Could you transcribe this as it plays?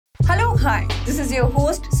Hi, this is your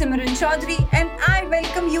host Simiran and I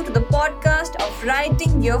welcome you to the podcast of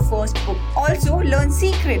Writing Your First Book. Also, learn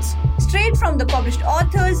secrets straight from the published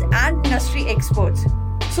authors and industry experts.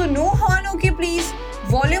 So, no horn, okay, please.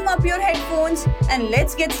 Volume up your headphones and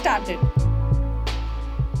let's get started.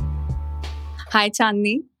 Hi,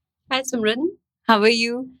 Chandni. Hi, Simran. How are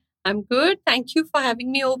you? I'm good. Thank you for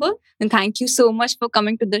having me over. And thank you so much for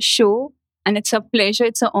coming to the show. And it's a pleasure,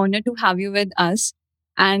 it's an honor to have you with us.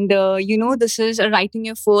 And this is writing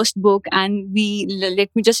your first book. And let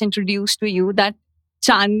me just introduce to you that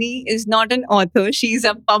Chandni is not an author, she's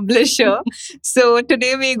a publisher. So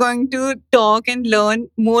today we're going to talk and learn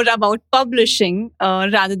more about publishing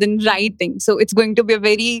rather than writing. So it's going to be a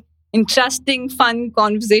very interesting, fun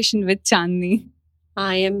conversation with Chandni.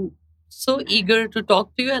 I am so eager to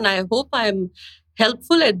talk to you, and I hope I'm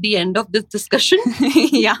helpful at the end of this discussion.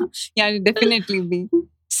 yeah, definitely be.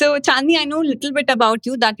 So, Chandni, I know a little bit about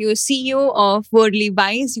you that you're CEO of Worldly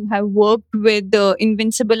Wise. You have worked with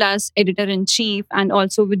Invincible as editor-in-chief and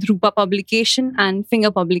also with Rupa Publication and Finger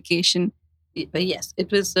Publication. Yes,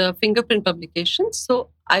 it was Fingerprint Publications. So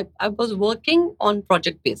I was working on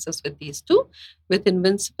project basis with these two. With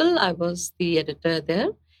Invincible, I was the editor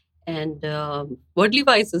there. And Worldly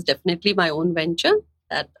Wise is definitely my own venture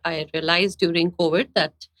that I realized during COVID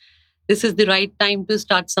that this is the right time to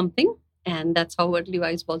start something. And that's how Worldly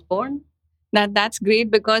Wise was born. That's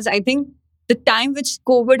great because I think the time which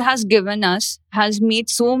COVID has given us has made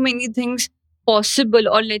so many things possible,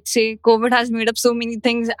 or let's say COVID has made up so many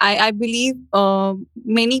things. I believe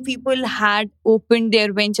many people had opened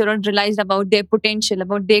their venture or realized about their potential,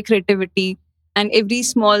 about their creativity and every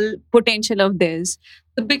small potential of theirs.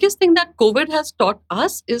 The biggest thing that COVID has taught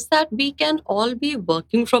us is that we can all be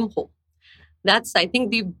working from home. That's, I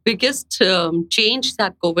think, the biggest change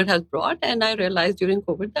that COVID has brought. And I realized during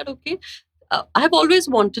COVID that, okay, I've always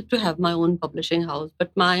wanted to have my own publishing house,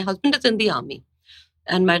 but my husband is in the army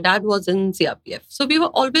and my dad was in CRPF. So we were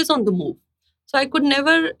always on the move. So I could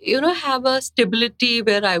never, have a stability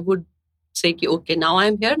where I would say, okay, now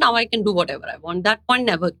I'm here, now I can do whatever I want. That point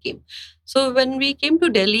never came. So when we came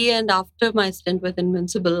to Delhi and after my stint with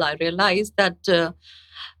Invincible, I realized that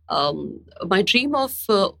my dream of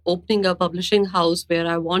opening a publishing house where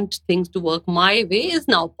I want things to work my way is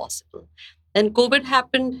now possible. Then COVID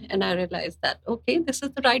happened and I realized that, okay, this is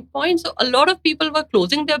the right point. So a lot of people were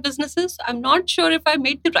closing their businesses. I'm not sure if I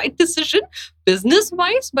made the right decision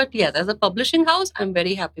business-wise, but yes, as a publishing house, I'm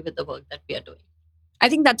very happy with the work that we are doing. I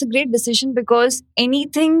think that's a great decision because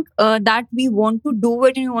anything that we want to do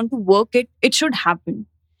it and we want to work it, it should happen.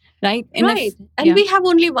 Right. And we have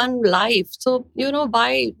only one life. So,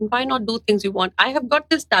 why not do things you want? I have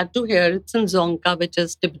got this tattoo here. It's in Dzongkha, which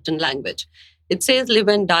is Tibetan language. It says live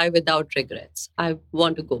and die without regrets. I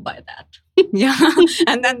want to go by that. Yeah.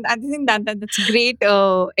 And then I think that's great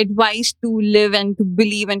advice to live and to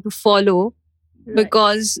believe and to follow. Right.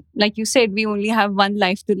 Because like you said, we only have one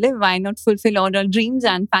life to live. Why not fulfill all our dreams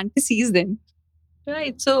and fantasies then?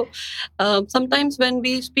 Right. So sometimes when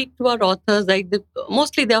we speak to our authors,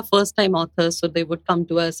 mostly they are first-time authors, so they would come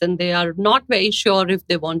to us and they are not very sure if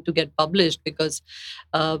they want to get published because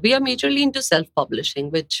we are majorly into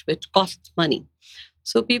self-publishing, which costs money.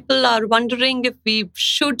 So people are wondering if we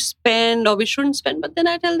should spend or we shouldn't spend. But then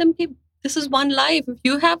I tell them, hey, this is one life. If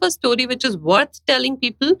you have a story which is worth telling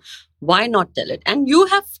people, why not tell it? And you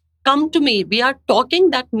have come to me. We are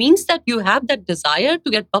talking. That means that you have that desire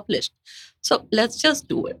to get published. So let's just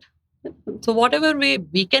do it. So whatever way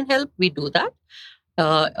we can help, we do that.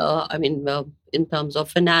 In terms of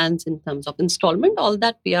finance, in terms of installment, all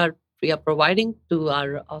that we are providing to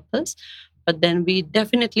our authors. But then we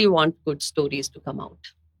definitely want good stories to come out.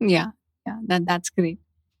 Yeah, that's great.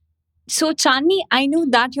 So Chandni, I know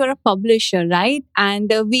that you're a publisher, right?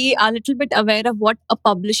 And we are a little bit aware of what a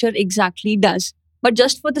publisher exactly does. But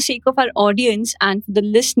just for the sake of our audience and for the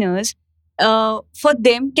listeners, for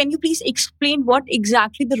them, can you please explain what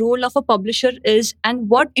exactly the role of a publisher is and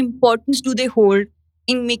what importance do they hold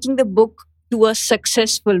in making the book to a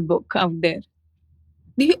successful book out there?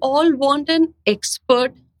 We all want an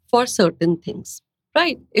expert for certain things,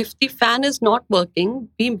 right? If the fan is not working,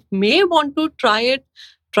 we may want to try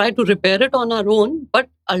to repair it on our own, but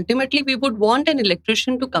ultimately we would want an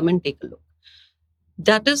electrician to come and take a look.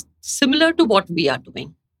 That is similar to what we are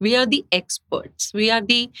doing. We are the experts. We are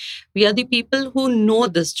the people who know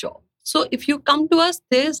this job. So if you come to us,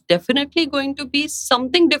 there's definitely going to be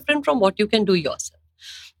something different from what you can do yourself.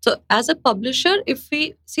 So as a publisher, if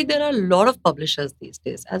we see, there are a lot of publishers these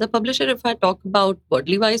days. As a publisher, if I talk about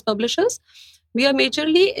Worldly Wise publishers, We are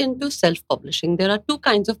majorly into self-publishing. There are two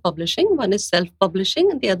kinds of publishing. One is self-publishing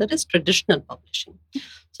and the other is traditional publishing.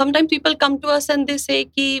 Sometimes people come to us and they say,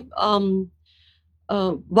 Ki,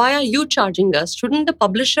 why are you charging us? Shouldn't the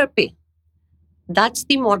publisher pay? That's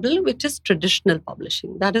the model which is traditional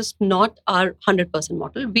publishing. That is not our 100%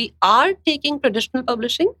 model. We are taking traditional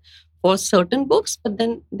publishing for certain books, but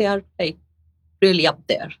then they are like really up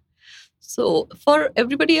there. So for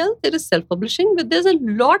everybody else, there is self-publishing, but there's a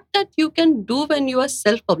lot that you can do when you are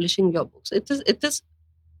self-publishing your books. It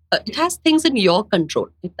has things in your control.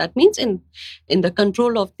 That means in the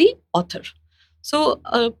control of the author. So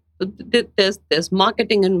there's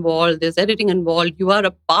marketing involved, there's editing involved. You are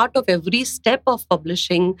a part of every step of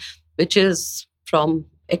publishing, which is from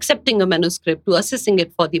accepting a manuscript to assessing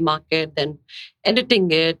it for the market, then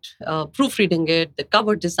editing it, proofreading it, the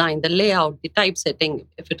cover design, the layout, the typesetting.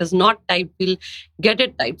 If it is not typed, we'll get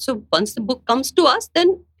it typed. So once the book comes to us,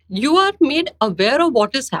 then you are made aware of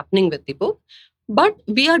what is happening with the book, but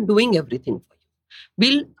we are doing everything for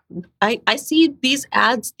you. I see these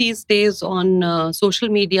ads these days on social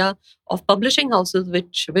media of publishing houses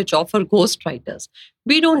which offer ghostwriters.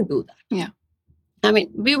 We don't do that. Yeah. I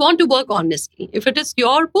mean, we want to work honestly. If it is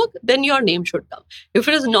your book, then your name should come. If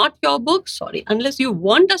it is not your book, sorry, unless you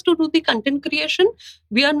want us to do the content creation,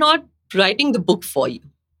 we are not writing the book for you.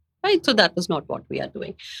 Right? So that is not what we are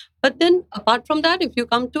doing. But then apart from that, if you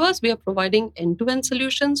come to us, we are providing end-to-end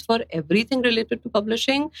solutions for everything related to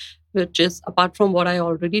publishing, which is apart from what I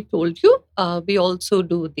already told you. We also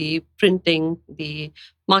do the printing, the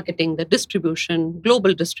marketing, the distribution,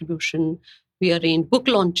 global distribution. We arrange book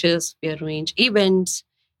launches, we arrange events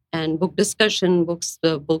and book discussion, book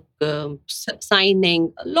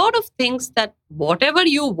signing, a lot of things that whatever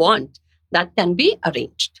you want, that can be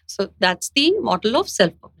arranged. So that's the model of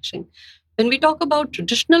self-publishing. When we talk about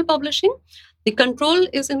traditional publishing, the control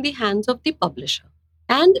is in the hands of the publisher.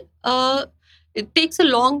 And it takes a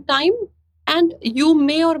long time, and you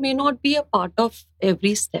may or may not be a part of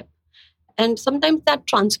every step. And sometimes that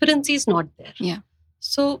transparency is not there. Yeah.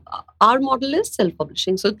 So our model is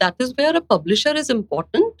self-publishing. So that is where a publisher is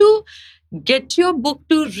important to get your book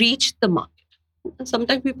to reach the market.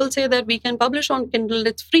 Sometimes people say that we can publish on Kindle,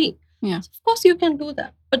 it's free. Yeah. So of course you can do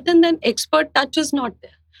that. But then expert touch is not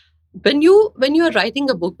there. When you are writing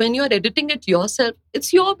a book, when you are editing it yourself,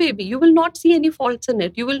 it's your baby. You will not see any faults in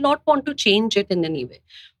it. You will not want to change it in any way.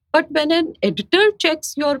 But when an editor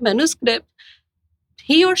checks your manuscript,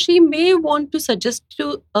 he or she may want to suggest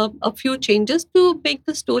to a few changes to make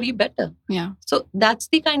the story better. Yeah. So that's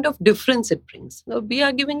the kind of difference it brings. So we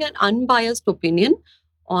are giving an unbiased opinion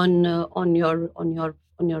on your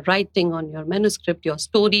writing, on your manuscript, your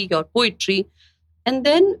story, your poetry, and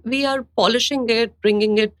then we are polishing it,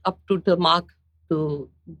 bringing it up to the mark to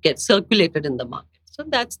get circulated in the market. So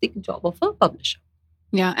that's the job of a publisher.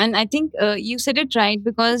 Yeah, and I think you said it right,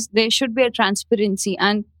 because there should be a transparency,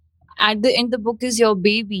 and at the end the book is your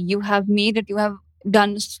baby. You have made it, you have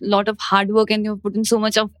done a lot of hard work, and you've put in so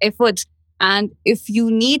much of efforts. And if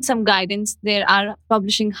you need some guidance, there are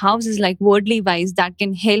publishing houses like Wordly Wise that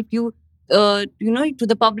can help you, to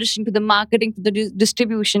the publishing, to the marketing, to the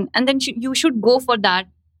distribution, and then you should go for that,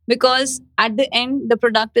 because at the end the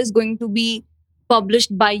product is going to be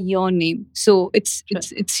published by your name. So it's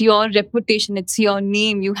your reputation, it's your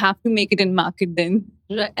name. You have to make it in market then.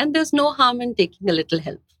 Right. And there's no harm in taking a little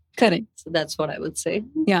help. Correct. So that's what I would say.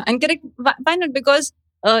 Yeah, and correct. Why not? Because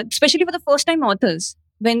especially for the first time authors,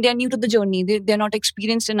 when they're new to the journey, they're not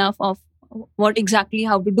experienced enough of what exactly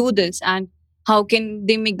how to do this, and how can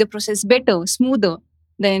they make the process better, smoother.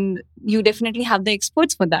 Then you definitely have the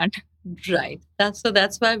experts for that. Right. That's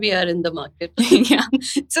why we are in the market. Yeah.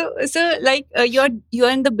 So like you're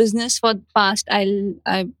in the business for the past. I'm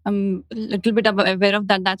a little bit aware of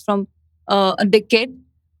that. That's from a decade.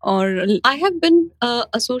 Or I have been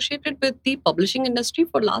associated with the publishing industry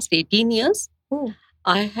for last 18 years. Oh.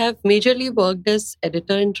 I have majorly worked as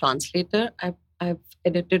editor and translator. I've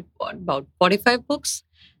edited about 45 books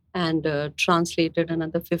and translated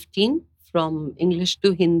another 15 from English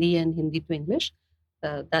to Hindi and Hindi to English.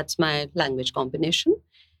 That's my language combination.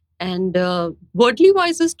 And Wordly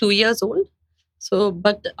Wise is 2 years old. So,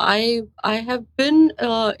 but I have been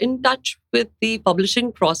in touch with the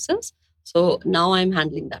publishing process. So now I'm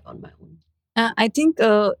handling that on my own. I think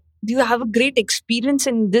you have a great experience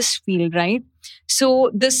in this field, right?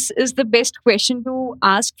 So this is the best question to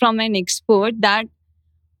ask from an expert, that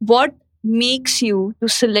what makes you to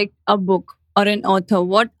select a book or an author?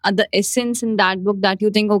 What are the essence in that book that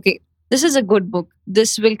you think, okay, this is a good book,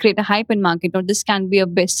 this will create a hype in market, or this can be a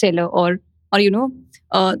bestseller, or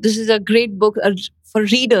this is a great book for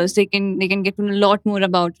readers, they can get to know a lot more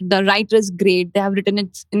about the writer is great. They have written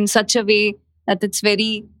it in such a way that it's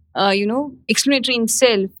very explanatory in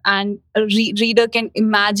self, and a reader can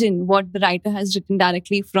imagine what the writer has written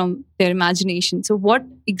directly from their imagination. So what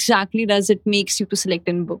exactly does it makes you to select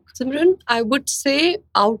a book? Simran, I would say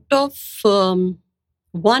out of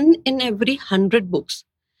one in every 100 books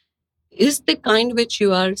is the kind which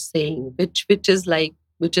you are saying, which is like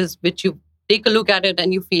which you take a look at it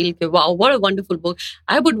and you feel, okay, wow, what a wonderful book.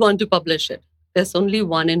 I would want to publish it. There's only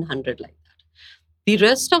 1 in 100 like that. The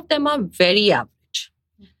rest of them are very average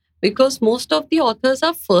because most of the authors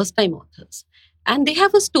are first time authors and they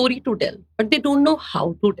have a story to tell, but they don't know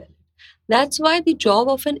how to tell it. That's why the job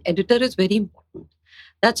of an editor is very important.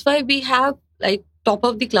 That's why we have like top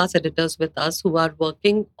of the class editors with us who are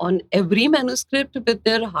working on every manuscript with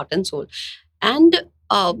their heart and soul. And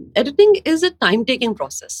editing is a time taking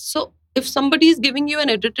process. So if somebody is giving you an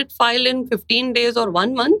edited file in 15 days or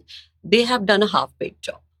 1 month, they have done a half baked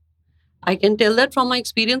job. I can tell that from my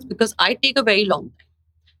experience because I take a very long time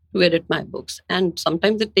to edit my books. And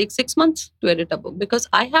sometimes it takes 6 months to edit a book because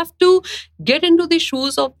I have to get into the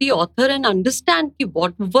shoes of the author and understand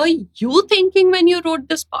what were you thinking when you wrote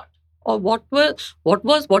this part? Or what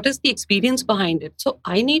is the experience behind it? So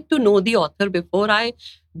I need to know the author before I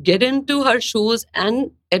get into her shoes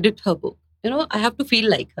and edit her book. I have to feel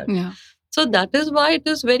like her. Yeah. So that is why it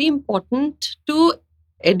is very important to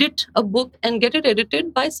edit a book and get it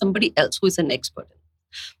edited by somebody else who is an expert in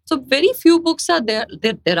it. So very few books are there.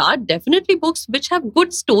 There are definitely books which have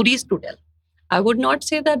good stories to tell. I would not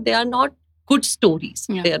say that they are not good stories.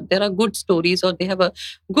 Yeah. There are good stories, or they have a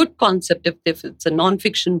good concept. If it's a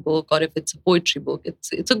non-fiction book or if it's a poetry book,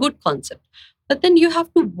 it's a good concept. But then you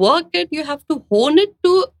have to work it, you have to hone it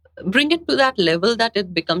to bring it to that level that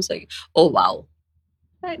it becomes like, oh wow.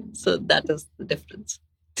 Right. So that is the difference.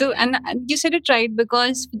 So, and you said it right,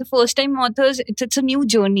 because for the first time authors, it's a new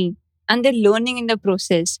journey and they're learning in the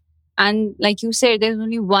process. And like you said, there's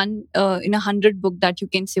only one in 100 book that you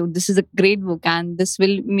can say, oh, this is a great book and this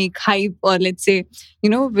will make hype, or let's say,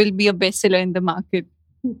 will be a bestseller in the market.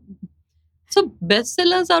 So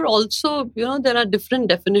bestsellers are also, there are different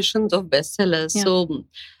definitions of bestsellers. Yeah. So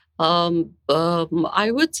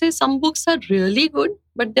I would say some books are really good,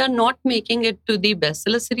 but they are not making it to the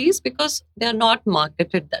bestseller series because they are not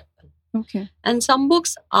marketed that well. Okay. And some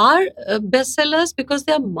books are bestsellers because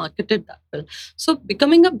they are marketed that well. So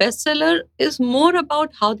becoming a bestseller is more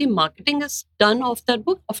about how the marketing is done of that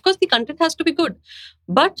book. Of course, the content has to be good,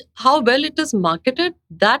 but how well it is marketed,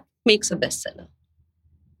 that makes a bestseller.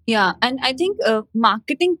 Yeah, and I think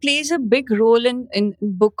marketing plays a big role in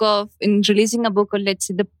releasing a book, or let's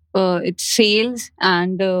say the its sales,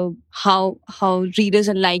 and how readers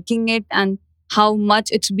are liking it and how much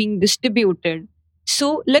it's being distributed.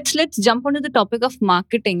 So let's jump onto the topic of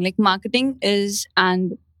marketing. Like marketing is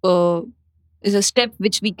a step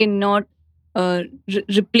which we cannot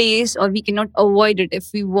replace, or we cannot avoid it if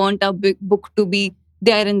we want our big book to be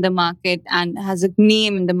there in the market and has a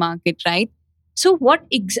name in the market, right? So what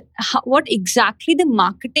exactly the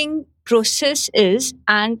marketing process is?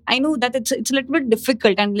 And I know that it's a little bit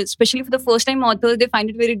difficult, and especially for the first time authors, they find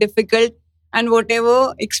it very difficult. And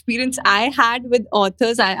whatever experience I had with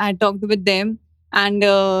authors, I talked with them, and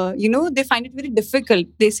they find it very difficult.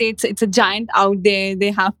 They say it's a giant out there,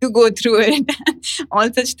 they have to go through it,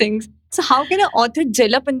 all such things. So how can an author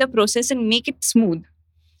gel up in the process and make it smooth?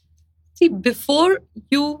 See, before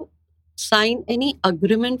you sign any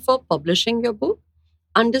agreement for publishing your book,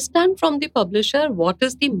 understand from the publisher what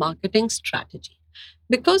is the marketing strategy.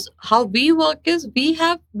 Because how we work is we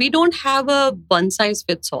don't have a one size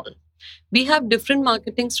fits all. We have different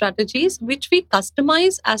marketing strategies which we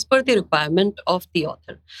customize as per the requirement of the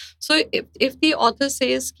author. So if the author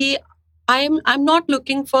says ki I'm not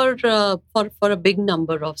looking for a big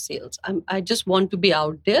number of sales. I just want to be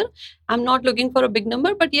out there. I'm not looking for a big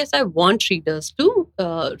number, but yes, I want readers to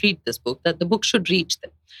read this book, that the book should reach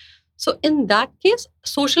them. So in that case,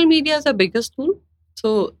 social media is our biggest tool.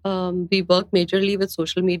 So we work majorly with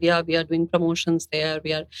social media. We are doing promotions there.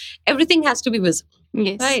 Everything has to be visible.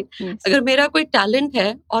 Yes. Right. Yes. अगर मेरा कोई talent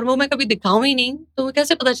है और वो मैं कभी दिखाऊं ही नहीं, तो मुझे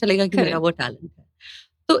कैसे पता चलेगा कि मेरा वो टैलेंट है?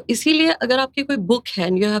 तो इसीलिए अगर आपकी कोई बुक है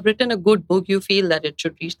and you have written a good book, you feel that it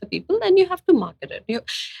should reach the people, then you have to market it.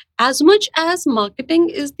 As much as marketing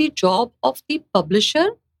is the job of the publisher,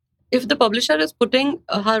 if the publisher is putting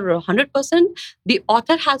her 100%, the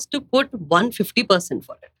author has to put 150%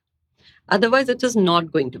 for it. Otherwise, it is not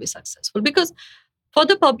going to be successful, because for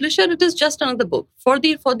the publisher, it is just another book. For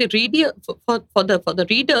the reader, for the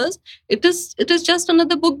readers, it is just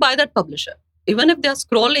another book by that publisher. even if they're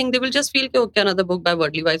scrolling, they will just feel, okay, another book by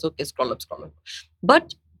Wordly Wise, okay, scroll up, scroll up.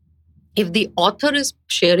 But if the author is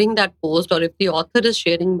sharing that post, or if the author is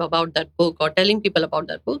sharing about that book or telling people about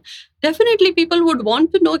that book, definitely people would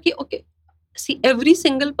want to know, okay, see, every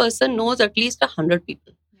single person knows at least 100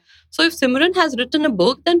 people. So if Simran has written a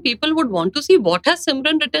book, then people would want to see what has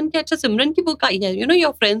Simran written. कि अच्छा Simran की book आई है. You know,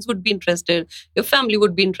 your friends would be interested, your family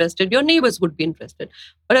would be interested, your neighbors would be interested.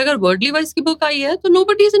 But अगर Wordly Wise की book आई है, तो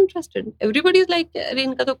nobody is interested. Everybody is like, अरे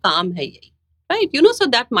इनका तो काम है यही. Right? You know, so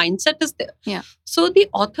that mindset is there. Yeah. So the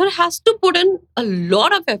author has to put in a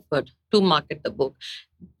lot of effort to market the book.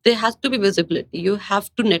 There has to be visibility. You have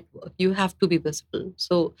to network. You have to be visible.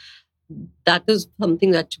 So that is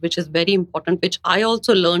something which is very important, which I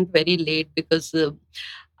also learned very late, because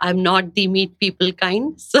I'm not the meet people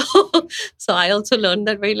kind. So I also learned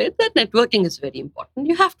that very late, that networking is very important.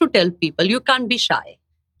 You have to tell people. You can't be shy.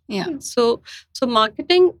 Yeah. So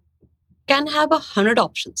marketing can have 100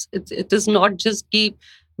 options. It is not just we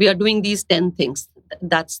are doing these 10 things.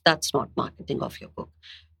 That's not marketing of your book.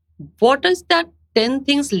 What is that 10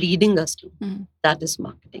 things leading us to? That is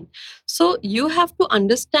marketing. So you have to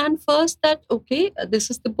understand first that, okay, this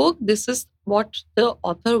is the book, this is what the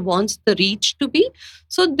author wants the reach to be.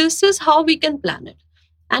 So this is how we can plan it.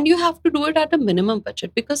 And you have to do it at a minimum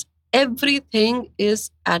budget, because everything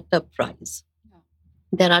is at a price.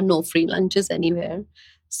 There are no free lunches anywhere.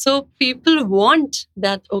 So people want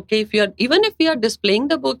that, okay, even if we are displaying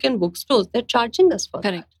the book in bookstores, they're charging us for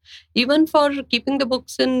Correct. that. Even for keeping the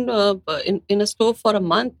books in a store for a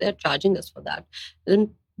month, they're charging us for that.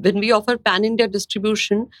 And when we offer pan-India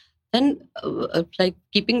distribution, then like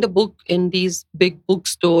keeping the book in these big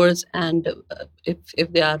bookstores, and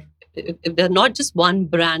if they're not just one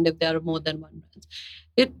brand, if there are more than one brand,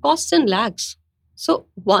 it costs in lakhs. So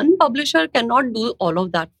one publisher cannot do all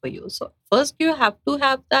of that for you. So first you have to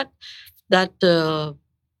have that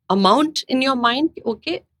amount in your mind.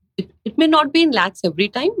 Okay, it may not be in lakhs every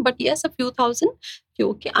time, but yes, a few thousand.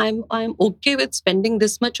 Okay, I'm okay with spending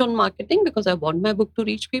this much on marketing, because I want my book to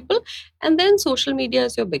reach people. And then social media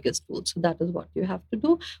is your biggest tool. So that is what you have to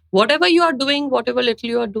do. Whatever you are doing, whatever little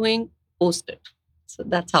you are doing, post it. So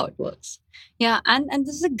that's how it works. Yeah, and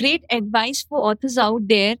this is a great advice for authors out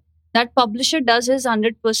there, that publisher does his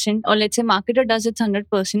 100%, or let's say marketer does its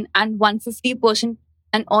 100%, and 150%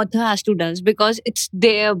 an author has to does, because it's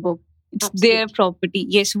their book, it's their Absolutely. property.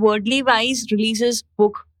 Yes, Wordly Wise releases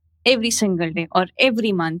book every single day or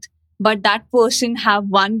every month, but that person have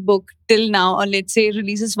one book till now, or let's say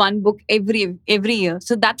releases one book every year.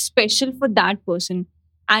 So that's special for that person,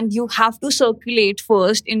 and you have to circulate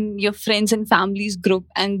first in your friends and families group,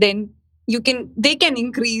 and then they can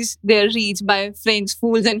increase their reach by friends,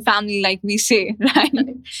 fools, and family, like we say, right?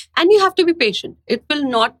 And you have to be patient. It will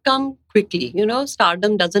not come quickly. You know,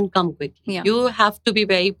 stardom doesn't come quickly. Yeah. You have to be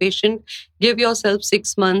very patient. Give yourself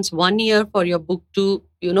 6 months, 1 year for your book to,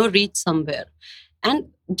 reach somewhere. And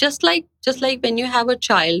just like when you have a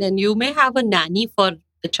child, and you may have a nanny for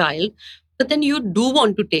the child, but then you do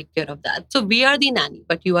want to take care of that. So we are the nanny,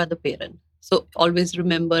 but you are the parent. So always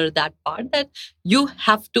remember that part, that you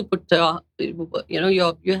have to put,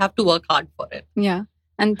 you have to work hard for it. Yeah.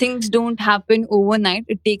 And things don't happen overnight.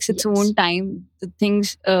 It takes its Yes. own time. The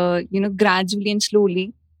things, gradually and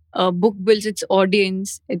slowly. Book builds its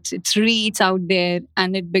audience, its reach out there,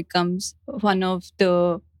 and it becomes one of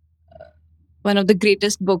the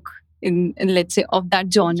greatest book in let's say of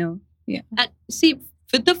that genre. Yeah. And see,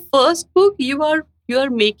 with the first book, you are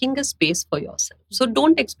making a space for yourself. So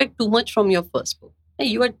don't expect too much from your first book.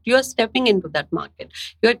 You are stepping into that market.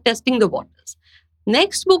 You are testing the waters.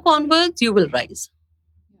 Next book onwards, you will rise.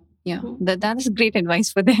 Yeah, that is great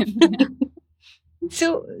advice for them. Yeah.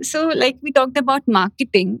 So like we talked about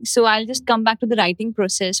marketing, so I'll just come back to the writing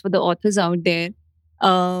process for the authors out there.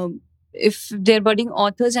 If they're budding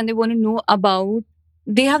authors and they want to know about,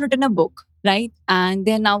 they have written a book, right? And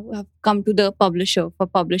they now have come to the publisher for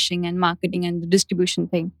publishing and marketing and the distribution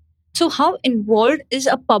thing. So how involved is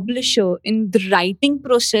a publisher in the writing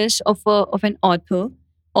process of an author,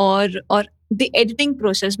 or the editing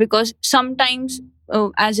process? Because sometimes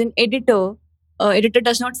as an editor, editor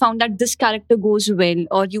does not found that this character goes well,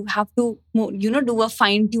 or you have to do a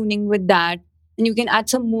fine tuning with that, and you can add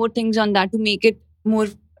some more things on that to make it more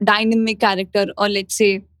dynamic character, or let's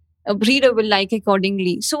say a reader will like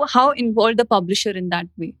accordingly. So how involved the publisher in that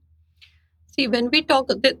way? See, when we talk,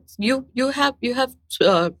 you have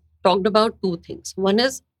talked about two things. One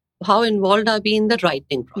is, how involved are we in the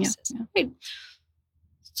writing process? Yeah. Right.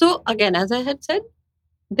 So again, as I had said,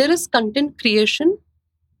 there is content creation,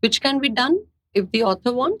 which can be done if the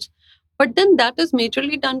author wants, but then that is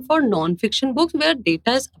majorly done for non-fiction books where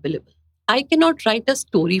data is available. I cannot write a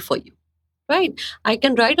story for you, right? I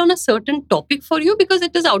can write on a certain topic for you because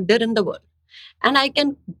it is out there in the world, and I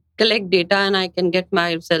can collect data and I can get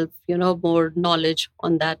myself, more knowledge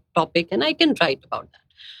on that topic, and I can write about that.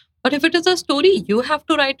 But if it is a story, you have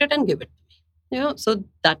to write it and give it to me. So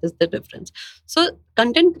that is the difference. So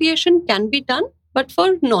content creation can be done, but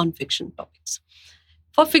for non-fiction topics.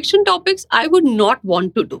 For fiction topics, I would not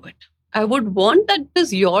want to do it. I would want that it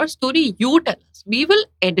is your story, you tell us. We will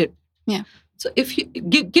edit. Yeah. So if you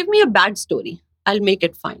give me a bad story, I'll make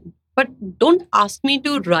it fine. But don't ask me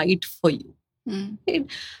to write for you. Right?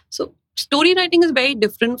 So story writing is very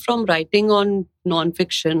different from writing on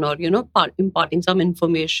non-fiction or imparting some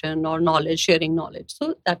information or knowledge, sharing knowledge.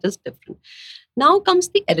 So that is different. Now comes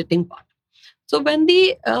the editing part. So when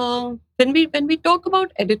we talk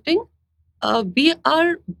about editing, we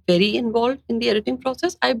are very involved in the editing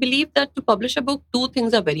process. I believe that to publish a book, two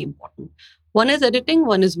things are very important. One is editing,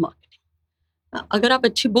 one is marketing. अगर आप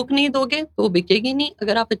अच्छी book नहीं दोगे तो वो बिकेगी नहीं.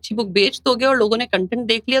 अगर आप अच्छी बुक बेच दोगे और लोगों ने कंटेंट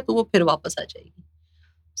देख लिया तो वो फिर वापस आ जाएगी.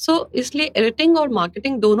 सो इसलिए एडिटिंग और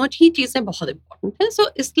मार्केटिंग दोनों ही चीजें बहुत इंपॉर्टेंट है. सो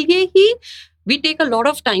इसलिए ही we take a lot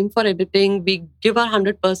of time for editing. We give our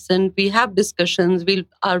 100%. We have discussions.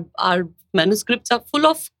 Our manuscripts are full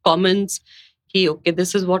of comments. Okay,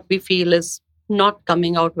 this is what we feel is not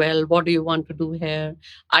coming out well. What do you want to do here?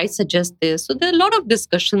 I suggest this. So there are a lot of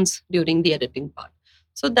discussions during the editing part.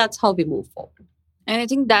 So that's how we move forward. And I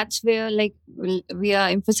think that's where, like, we are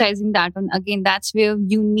emphasizing that on again. That's where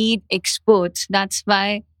you need experts. That's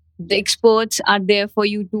why the experts are there for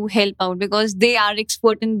you to help out, because they are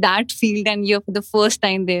expert in that field and you're for the first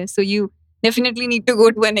time there. So you definitely need to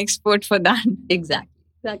go to an expert for that.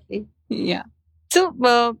 Exactly. Yeah.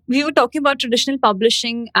 So we were talking about traditional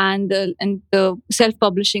publishing and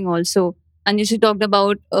self-publishing also. And you talked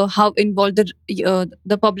about how involved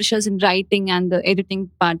the publishers in writing and the editing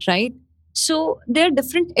part, right? So there are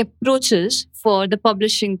different approaches for the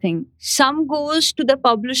publishing thing. Some goes to the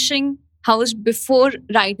publishing house before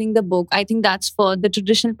writing the book. I think that's for the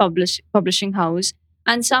traditional publishing house.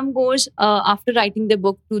 And some goes after writing the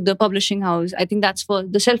book to the publishing house. I think that's for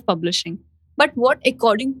the self-publishing. But what,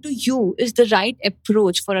 according to you, is the right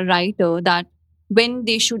approach for a writer, that when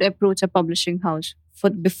they should approach a publishing house, for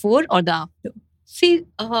before or the after? See,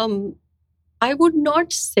 I would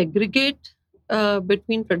not segregate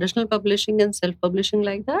between traditional publishing and self-publishing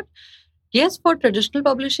like that. Yes, for traditional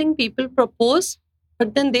publishing, people propose,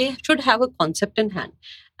 but then they should have a concept in hand.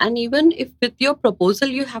 And even if with your proposal,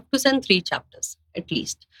 you have to send 3 chapters at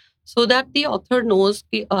least, so that the author knows,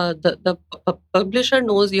 the publisher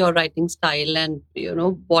knows your writing style and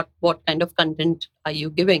what kind of content are you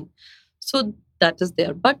giving. So that is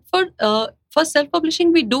there. But for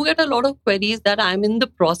self-publishing, we do get a lot of queries that I'm in the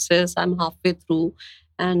process, I'm halfway through,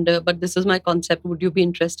 and but this is my concept. Would you be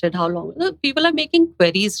interested? How long? People are making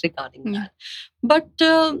queries regarding that. But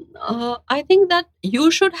I think that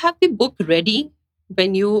you should have the book ready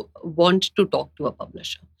when you want to talk to a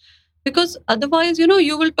publisher. Because otherwise,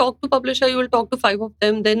 you will talk to publisher, you will talk to 5 of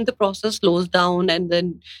them, then the process slows down and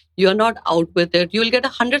then you're not out with it. You will get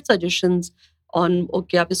 100 suggestions on,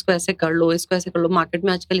 okay, आप इसको ऐसे कर लो, इसको ऐसे कर लो, market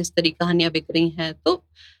में आजकल इस तरह कहानियां बिक रही हैं. तो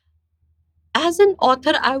as an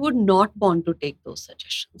author, I would not want to take those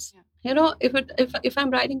suggestions. If I'm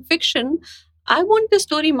writing fiction, I want the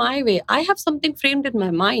story my way. I have something framed in my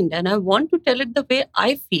mind and I want to tell it the way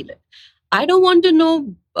I feel it. I don't want to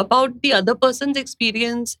know about the other person's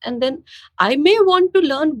experience, and then I may want to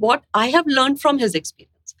learn what I have learned from his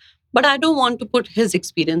experience, but I don't want to put his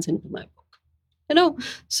experience into my book.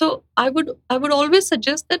 So I would always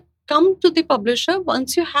suggest that come to the publisher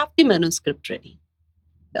once you have the manuscript ready.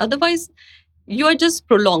 Otherwise, you are just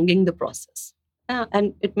prolonging the process,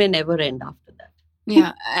 and it may never end after that.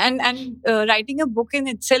 Yeah, and writing a book in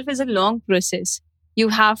itself is a long process. You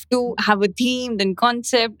have to have a theme, then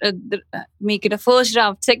concept, make it a first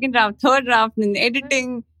draft, second draft, third draft, then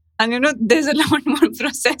editing. And there's a lot more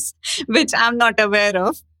process, which I'm not aware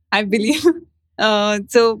of, I believe.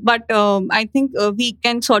 But I think we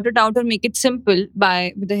can sort it out or make it simple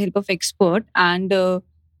with the help of expert. And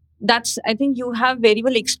that's, I think you have very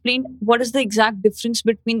well explained what is the exact difference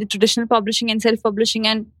between the traditional publishing and self-publishing,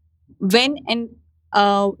 and when and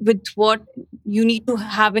with what you need to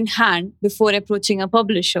have in hand before approaching a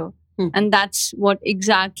publisher. And that's what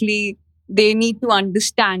exactly they need to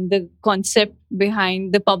understand, the concept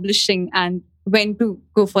behind the publishing and when to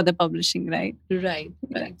go for the publishing, right? Right.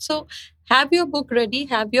 So have your book ready,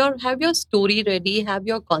 have your story ready, have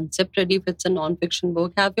your concept ready if it's a non-fiction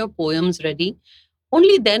book, have your poems ready.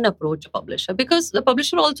 Only then approach a publisher, because the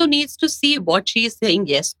publisher also needs to see what she is saying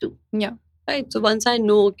yes to. Yeah. right? So once I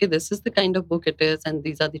know, okay, this is the kind of book it is, and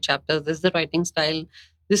these are the chapters, this is the writing style,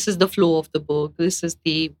 this is the flow of the book, this is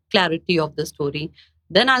the clarity of the story,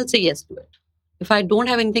 then I'll say yes to it. If I don't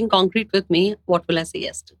have anything concrete with me, what will I say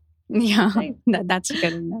yes to? Yeah, Right. that's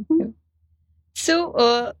correct. That's correct. So,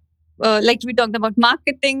 like we talked about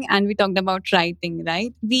marketing and we talked about writing,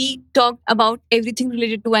 right? We talked about everything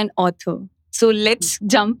related to an author. So, let's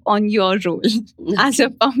jump on your role as a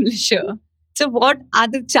publisher. So, what are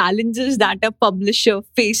the challenges that a publisher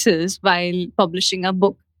faces while publishing a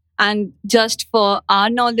book? And just for our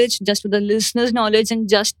knowledge, just for the listeners' knowledge, and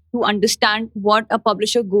just to understand what a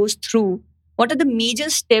publisher goes through, what are the major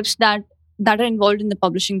steps that are involved in the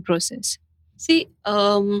publishing process? See,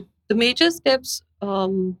 the major steps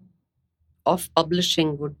of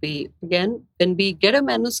publishing would be, again, when we get a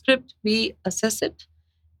manuscript, we assess it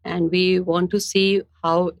and we want to see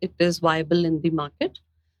how it is viable in the market.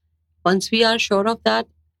 Once we are sure of that,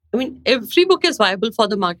 I mean, every book is viable for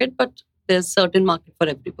the market, but there's certain market for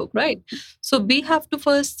every book, right? So we have to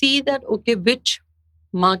first see that, okay, which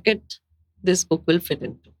market this book will fit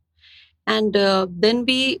into. And then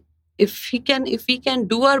if we can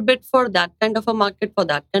do our bit for that kind of a market, for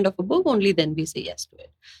that kind of a book, only then we say yes to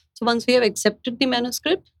it. So once we have accepted the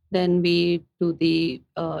manuscript, then we do the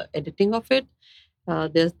editing of it.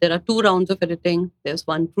 There are 2 rounds of editing. There's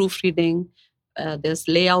one proofreading. There's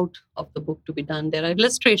layout of the book to be done. There are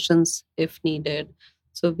illustrations if needed.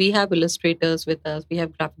 So we have illustrators with us. We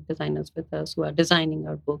have graphic designers with us who are designing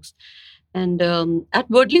our books. And at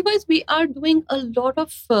Wordly Wise, we are doing a lot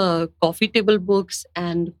of coffee table books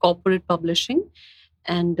and corporate publishing.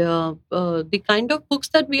 And the kind of books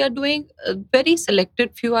that we are doing, very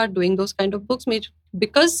selected few are doing those kind of books,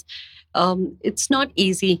 because it's not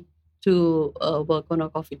easy to work on a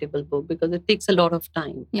coffee table book because it takes a lot of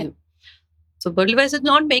time. Yeah. So Wise is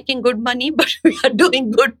not making good money, but we are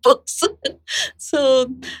doing good books.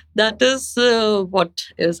 So that is what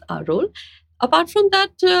is our role. Apart from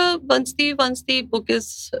that, once the book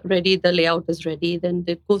is ready, the layout is ready, then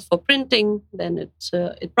it goes for printing. Then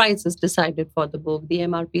it price is decided for the book. The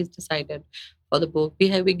MRP is decided for the book.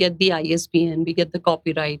 We get the ISBN, we get the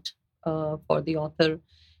copyright for the author,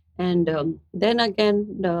 and then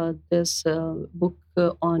again, this book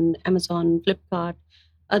on Amazon, Flipkart,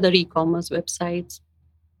 other e-commerce websites.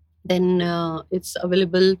 Then it's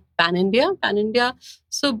available pan India.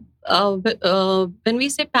 So when we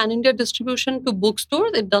say pan India distribution to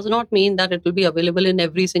bookstores, it does not mean that it will be available in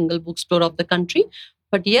every single bookstore of the country,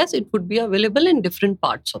 but yes, it would be available in different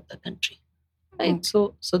parts of the country. Right.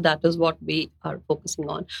 So that is what we are focusing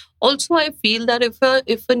on. Also, I feel that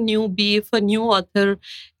if a new author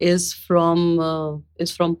is from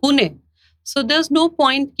Pune, so there's no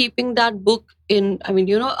point keeping that book in, I mean,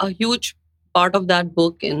 a huge part of that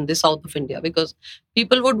book in the south of India, because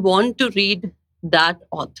people would want to read that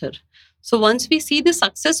author. So once we see the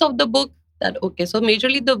success of the book, that okay, so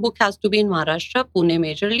majorly the book has to be in Maharashtra, Pune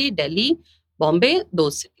majorly, Delhi, Bombay,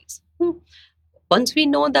 those cities. Once we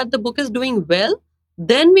know that the book is doing well,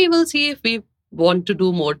 then we will see if we want to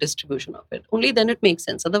do more distribution of it. Only then it makes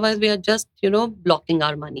sense. Otherwise, we are just, blocking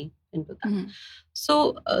our money into that. Mhm.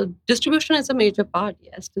 So distribution is a major part.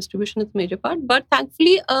 Yes, distribution is a major part. But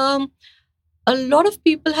thankfully, a lot of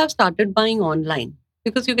people have started buying online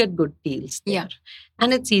because you get good deals there. Yeah.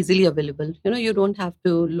 And it's easily available. You don't have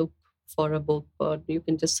to look for a book, or you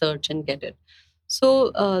can just search and get it.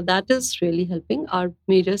 So that is really helping. Our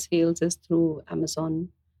major sales is through Amazon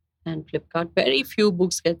and Flipkart. Very few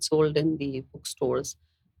books get sold in the bookstores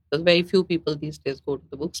because very few people these days go to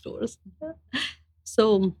the bookstores.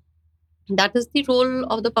 So that is the role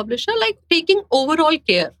of the publisher, like taking overall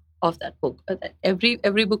care of that book. That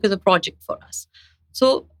every book is a project for us.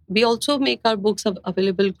 So we also make our books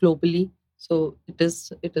available globally. So it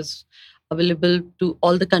is available to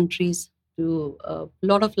all the countries, to a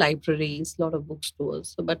lot of libraries, a lot of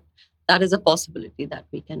bookstores. So, but that is a possibility that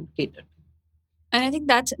we can cater to. And I think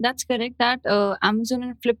that's correct that Amazon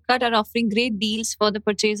and Flipkart are offering great deals for the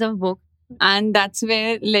purchase of book, and that's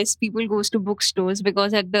where less people goes to bookstores,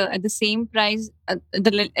 because at the same price, at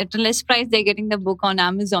the less price they're getting the book on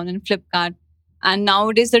Amazon and Flipkart. And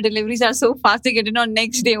nowadays the deliveries are so fast, they get it on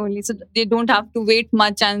next day only, so they don't have to wait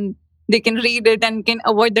much, and they can read it and can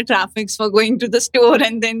avoid the traffics for going to the store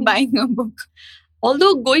and then buying a book.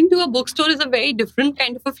 Although going to a bookstore is a very different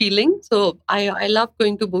kind of a feeling. So I love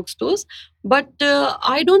going to bookstores, but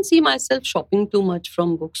I don't see myself shopping too much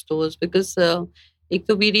from bookstores because if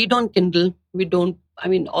we read on Kindle, we don't, I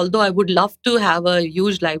mean, although I would love to have a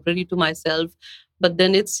huge library to myself, but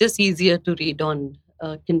then it's just easier to read on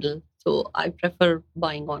Kindle. So I prefer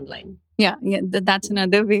buying online. Yeah, that's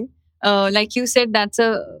another way. like you said, that's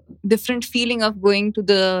a different feeling of going to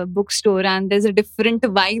the bookstore, and there's a different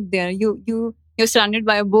vibe there. You're surrounded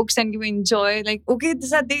by books and you enjoy, like, okay,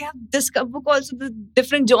 they have this book also, the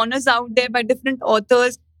different genres out there by different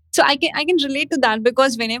authors. So I can relate to that,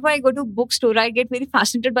 because whenever I go to bookstore, I get very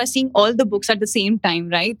fascinated by seeing all the books at the same time,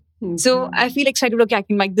 right? So I feel excited. Okay, I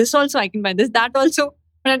can buy this also, I can buy this, that also.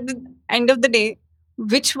 But at the end of the day,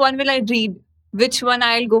 which one will I read? Which one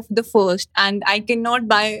I'll go for the first? And I cannot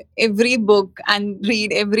buy every book and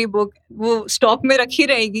read every book. वो stock में रखी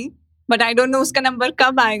रहेगी, but I don't know उसका number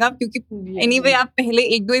कब आएगा, क्योंकि anyway आप पहले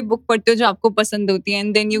एक दो ही बुक पढ़ते हो जो आपको पसंद होती है,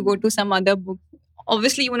 and then you go to some other book.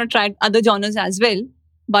 Obviously you want to try other genres as well,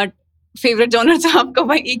 but favourite genre तो आपका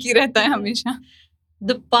भाई एक ही रहता है हमेशा.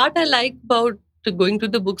 The part I like about going to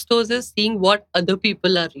the bookstores is seeing what other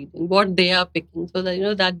people are reading, what they are picking, so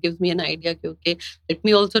that that gives me an idea. Okay, let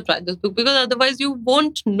me also try this book, because otherwise you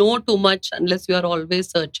won't know too much unless you are always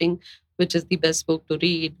searching which is the best book to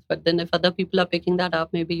read. But then if other people are picking that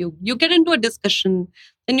up, maybe you get into a discussion,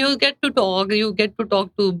 and you get to talk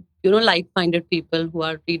to like-minded people who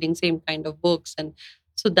are reading same kind of books. And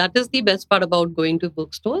so that is the best part about going to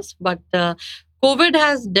bookstores. But COVID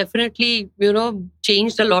has definitely,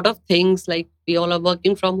 changed a lot of things. Like we all are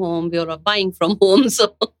working from home, we all are buying from home.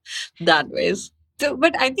 So that ways. So,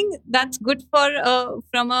 but I think that's good for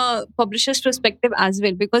from a publisher's perspective as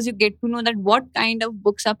well, because you get to know that what kind of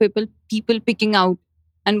books are people picking out,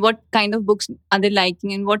 and what kind of books are they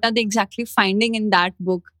liking, and what are they exactly finding in that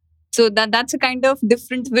book. So that's a kind of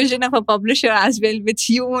different vision of a publisher as well, which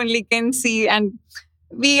you only can see, and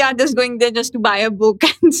we are just going there just to buy a book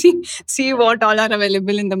and see what all are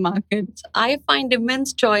available in the market. I find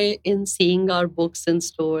immense joy in seeing our books in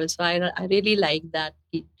stores. So I really like that.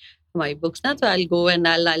 My books now, so I'll go and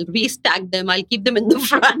I'll restack them. I'll keep them in the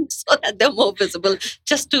front so that they're more visible,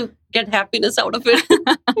 just to get happiness out of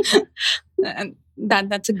it. And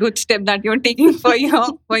that's a good step that you're taking for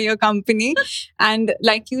your company. And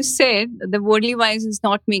like you said, the Worldly Wise is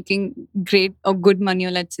not making great or good money,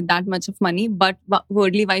 or let's say that much of money, but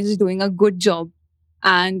Worldly Wise is doing a good job.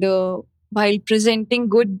 And while presenting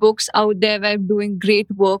good books out there, while doing great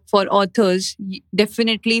work for authors,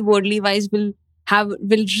 definitely Worldly Wise will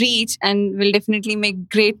reach and will definitely make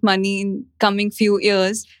great money in coming few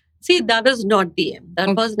years. See, that is not the aim.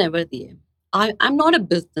 That was never the aim. I'm not a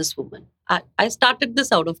businesswoman. I started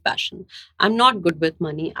this out of passion. I'm not good with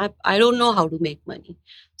money. I don't know how to make money.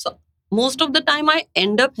 So most of the time I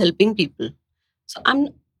end up helping people. So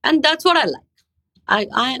and that's what I like.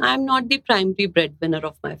 I'm not the primary breadwinner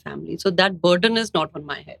of my family. So that burden is not on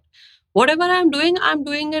my head. Whatever I'm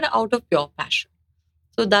doing it out of pure passion.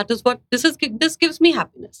 So that is what this gives me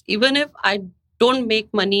happiness. Even if I don't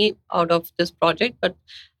make money out of this project, but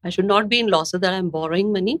I should not be in losses that I'm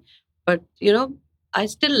borrowing money. But I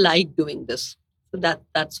still like doing this. So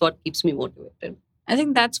that's what keeps me motivated. I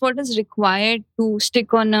think that's what is required to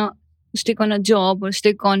stick on a job, or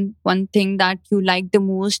stick on one thing that you like the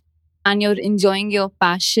most, and you're enjoying your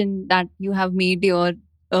passion that you have made your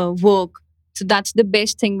work. So that's the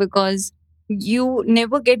best thing, because you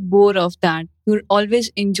never get bored of that. You always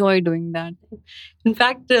enjoy doing that. In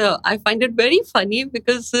fact, I find it very funny,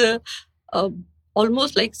 because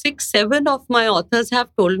almost like 6-7 of my authors have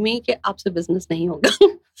told me कि आपसे business नहीं होगा.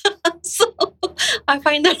 So I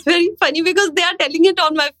find that very funny, because they are telling it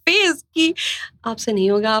on my face कि आपसे नहीं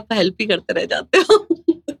होगा, आप help ही करते रह जाते हो.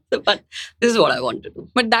 But this is what I want to do.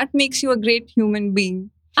 But that makes you a great human being.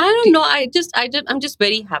 I don't know. I'm just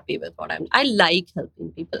very happy with what I like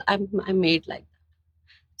helping people. I'm made like that.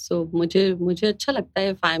 So मुझे अच्छा लगता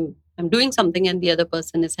है if I'm doing something and the other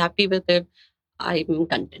person is happy with it, I'm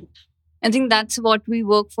content. I think that's what we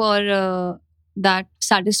work for, that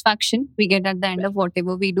satisfaction we get at the end of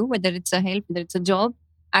whatever we do, whether it's a help, whether it's a job,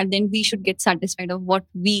 and then we should get satisfied of what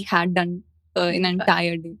we had done in an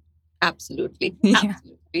entire day. Absolutely. Yeah.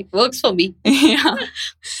 Absolutely. Works for me. Yeah.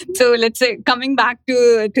 So let's say, coming back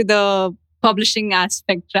to the publishing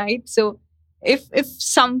aspect, right? So if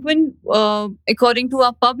someone, according to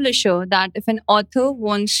a publisher, that if an author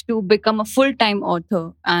wants to become a full-time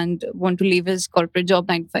author and want to leave his corporate job,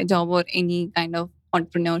 9 to 5 job, or any kind of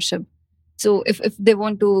entrepreneurship, so if they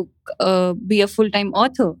want to be a full-time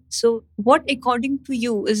author, so what, according to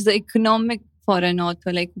you, is the economic for an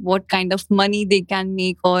author? Like, what kind of money they can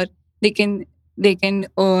make, or they can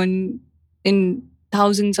earn in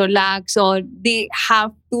thousands or lakhs, or they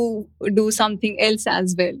have to do something else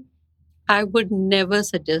as well? I would never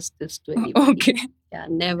suggest this to anybody. Okay. Yeah,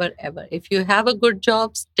 never ever. If you have a good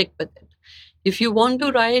job, stick with it. If you want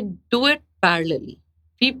to write, do it parallelly.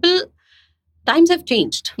 Times have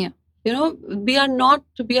changed. Yeah. We are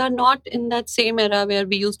not in that same era where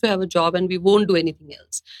we used to have a job and we won't do anything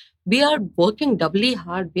else. We are working doubly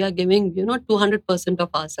hard. We are giving 200% of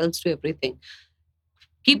ourselves to everything.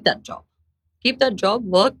 Keep that job. Keep that job.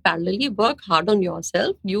 Work parallelly. Work hard on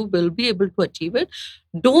yourself. You will be able to achieve it.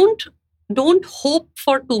 Don't don't hope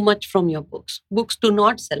for too much from your books. Books do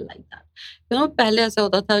not sell like that. पहले ऐसा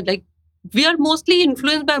होता था, like, we are mostly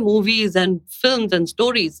influenced by movies and films and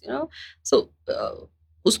stories. So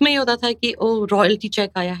उसमें ये होता था कि royalty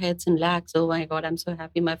check आया है, it's in lakhs, oh my god, I'm so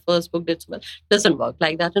happy, my first book did so well. Doesn't work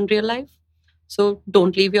like that in real life. So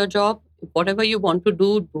don't leave your job. Whatever you want to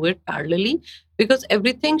do it parallelly, because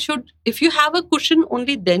everything should, if you have a cushion,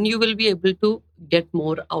 only then you will be able to get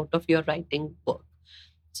more out of your writing work.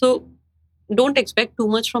 So don't expect too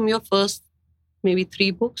much from your first maybe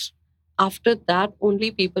 3 books. After that,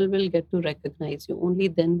 only people will get to recognize you. Only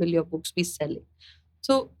then will your books be selling.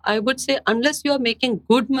 So I would say, unless you are making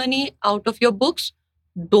good money out of your books,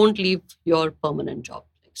 don't leave your permanent job.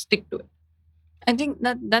 Like, stick to it. I think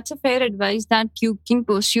that's a fair advice, that you can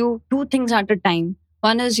pursue two things at a time.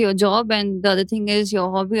 One is your job, and the other thing is your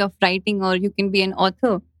hobby of writing, or you can be an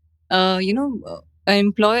author. An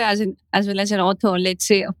employer as well as an author. Let's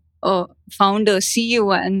say a founder,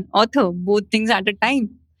 CEO, and author, both things at a time.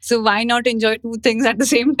 So why not enjoy two things at the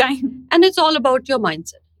same time? And it's all about your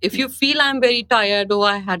mindset. If you feel I'm very tired,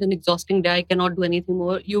 I had an exhausting day, I cannot do anything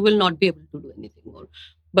more, you will not be able to do anything more.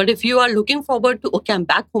 But if you are looking forward to, okay, I'm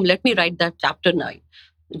back home, let me write that chapter now,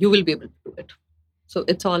 you will be able to do it. So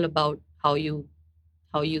it's all about how you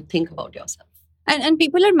think about yourself. And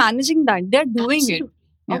people are managing that. They're doing it. Absolutely.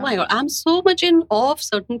 Oh my God, I'm so much in awe of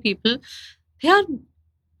certain people. They are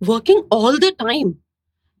working all the time.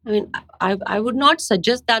 I mean, I would not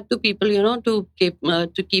suggest that to people, to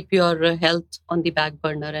keep your health on the back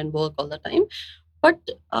burner and work all the time. But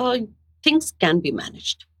things can be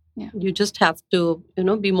managed. Yeah. You just have to,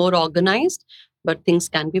 be more organized. But things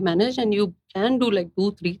can be managed, and you can do like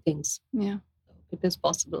 2-3 things. Yeah. It is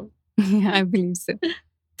possible. I believe so.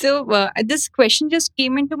 So this question just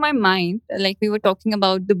came into my mind. Like, we were talking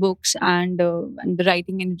about the books and the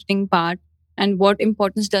writing and editing part, and what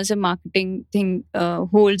importance does a marketing thing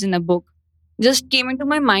holds in a book. Just came into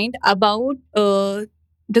my mind about the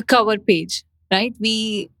cover page. Right?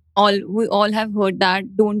 We all have heard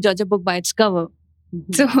that don't judge a book by its cover.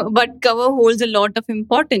 So, but cover holds a lot of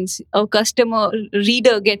importance. A customer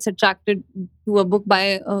reader gets attracted to a book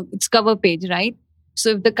by its cover page, right?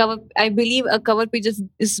 So if the cover, I believe a cover page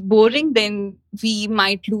is boring, then we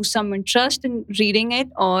might lose some interest in reading it,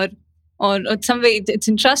 or some way it's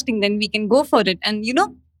interesting, then we can go for it. And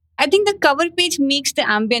I think the cover page makes the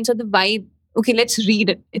ambience or the vibe. Okay, let's read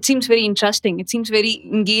it. It seems very interesting. It seems very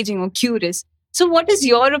engaging or curious. So, what is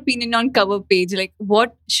your opinion on cover page? Like,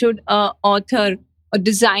 what should a author or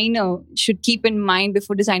designer should keep in mind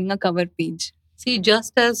before designing a cover page? See,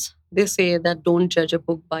 just as they say that don't judge a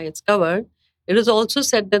book by its cover, it is also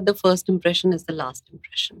said that the first impression is the last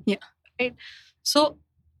impression. Yeah. Right? So,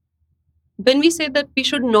 when we say that we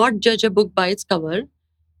should not judge a book by its cover,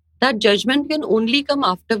 that judgment can only come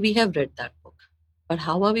after we have read that book. But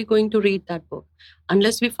how are we going to read that book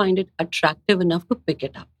unless we find it attractive enough to pick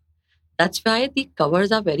it up? That's why the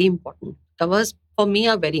covers are very important. Covers for me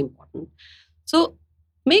are very important. So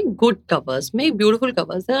make good covers, make beautiful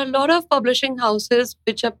covers. There are a lot of publishing houses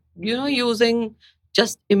which are, using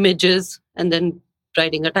just images and then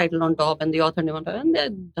writing a title on top and the author name on top, and they're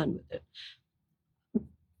done with it.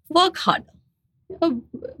 Work harder.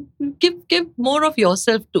 Give more of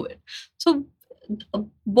yourself to it. So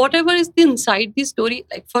whatever is the inside the story,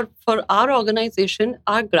 like for our organization,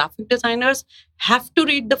 our graphic designers have to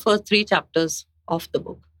read the first 3 chapters of the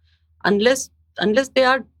book. Unless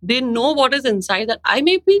they know what is inside, that I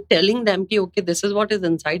may be telling them, okay, this is what is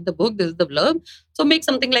inside the book, this is the blurb, so make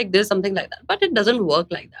something like this, something like that. But it doesn't work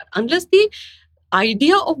like that unless the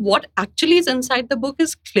idea of what actually is inside the book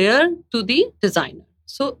is clear to the designer.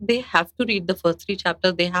 So they have to read the first 3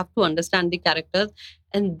 chapters, they have to understand the characters,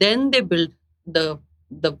 and then they build the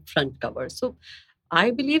front cover. So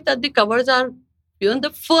I believe that the covers are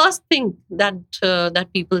the first thing that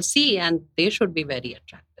people see, and they should be very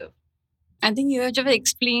attractive. I think you have just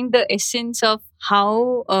explained the essence of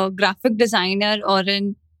how a graphic designer or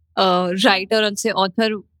an writer or say author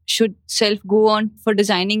should self go on for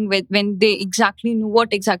designing when they exactly know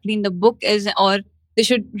what exactly in the book is, or they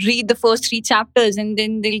should read the first 3 chapters and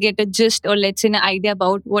then they'll get a gist, or let's say an idea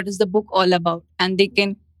about what is the book all about, and they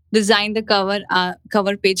can design the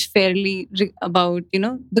cover page fairly about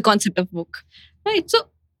the concept of book. Right. So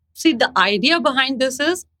see, the idea behind this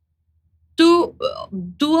is to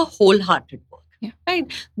do a wholehearted work. Yeah.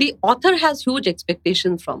 Right? The author has huge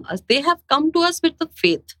expectations from us. They have come to us with the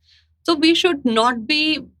faith. So we should not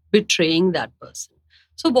be betraying that person.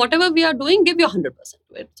 So whatever we are doing, give your 100%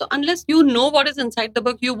 to it. So unless you know what is inside the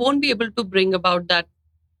book, you won't be able to bring about that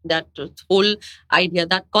whole idea,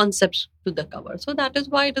 that concept to the cover. So that is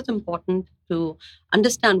why it is important to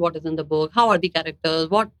understand what is in the book. How are the characters?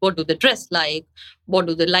 What do they dress like? What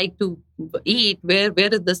do they like to eat? Where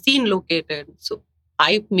is the scene located? So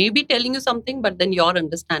I may be telling you something, but then your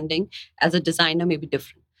understanding as a designer may be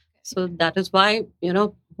different. So that is why,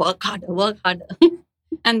 work harder, work harder.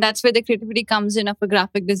 And that's where the creativity comes in of a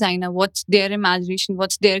graphic designer. What's their imagination?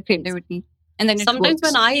 What's their creativity? And then it Sometimes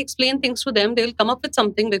when works. I explain things to them, they'll come up with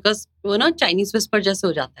something because Chinese whisper jaise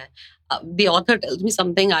ho jata hai. The author tells me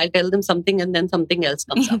something, I tell them something, and then something else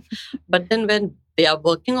comes up. But then when they are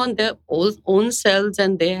working on their own selves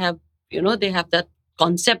and they have that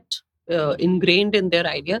concept ingrained in their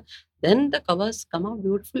idea, then the covers come out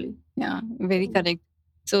beautifully. Yeah, very correct.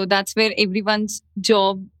 So that's where everyone's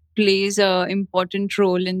job plays a important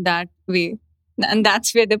role in that way. And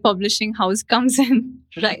that's where the publishing house comes in.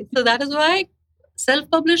 Right. So that is why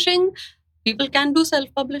self-publishing, people can do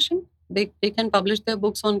self-publishing. They can publish their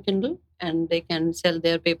books on Kindle and they can sell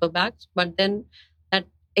their paperbacks, but then that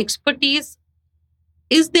expertise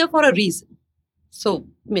is there for a reason. So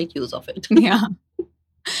make use of it. Yeah.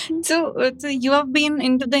 So you have been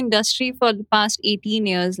into the industry for the past 18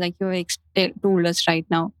 years, like you told us right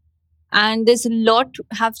now. And there's a lot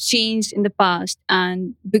have changed in the past.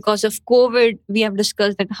 And because of COVID, we have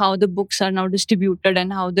discussed that how the books are now distributed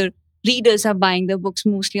and how the readers are buying the books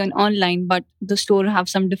mostly on online, but the store have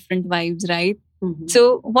some different vibes, right? Mhm.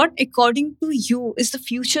 So what, according to you, is the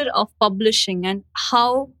future of publishing, and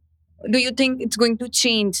how do you think it's going to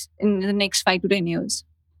change in the next 5 to 10 years?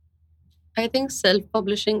 I think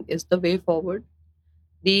self-publishing is the way forward.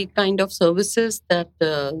 The kind of services that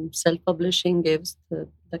self-publishing gives,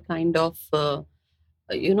 the kind of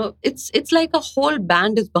it's like a whole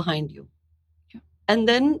band is behind you, and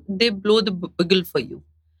then they blow the bugle for you.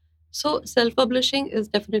 So self-publishing is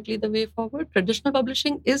definitely the way forward. Traditional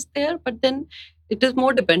publishing is there, but then it is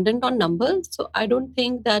more dependent on numbers. So I don't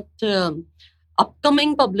think that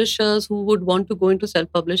upcoming publishers who would want to go into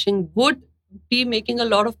self-publishing would be making a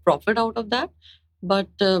lot of profit out of that. But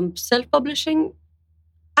self-publishing,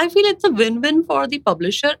 I feel it's a win-win for the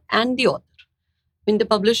publisher and the author. I mean, the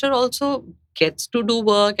publisher also gets to do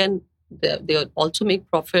work and they also make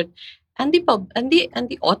profit. And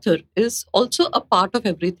the author is also a part of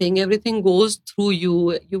everything. Everything goes through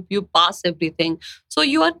you. You pass everything. So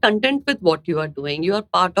you are content with what you are doing. You are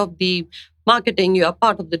part of the marketing. You are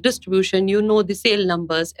part of the distribution. You know the sale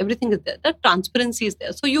numbers. Everything is there. That transparency is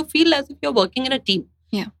there. So you feel as if you're working in a team.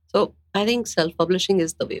 Yeah. So I think self-publishing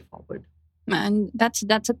is the way forward. And that's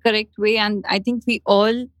a correct way. And I think we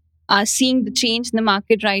all are seeing the change in the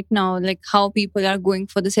market right now, like how people are going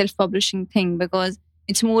for the self-publishing thing, because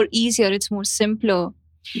it's more easier, it's more simpler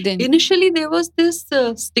than Initially there was this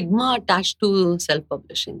stigma attached to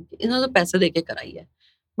self-publishing. The paisa deke karaiye.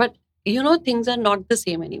 But things are not the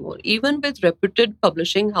same anymore. Even with reputed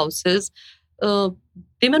publishing houses, uh,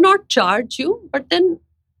 they may not charge you, but then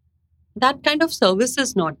that kind of service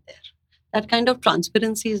is not there. That kind of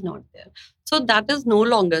transparency is not there. So that is no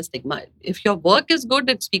longer stigma. If your work is good,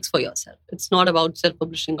 it speaks for yourself. It's not about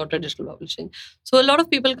self-publishing or traditional publishing. So a lot of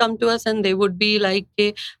people come to us and they would be like,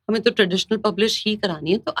 "Hey, हमें तो traditional publish ही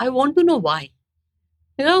करानी है." So I want to know why.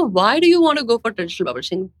 Why do you want to go for traditional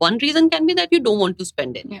publishing? One reason can be that you don't want to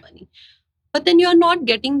spend any money. But then you're not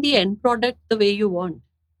getting the end product the way you want.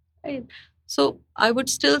 Right? So I would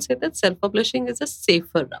still say that self-publishing is a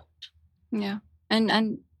safer route. Yeah.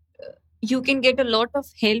 And you can get a lot of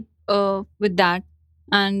help with that,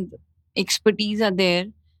 and expertise are there.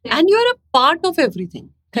 And you're a part of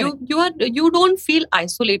everything. Correct. You don't feel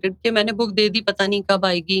isolated कि मैंने book दे दी, पता नहीं कब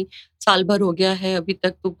आएगी, साल भर हो गया है, अभी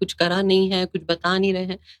तक तो कुछ करा नहीं है, कुछ बता नहीं रहे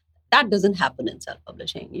हैं. That doesn't happen in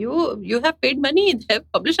self-publishing. You have paid money. The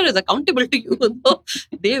publisher is accountable to you. So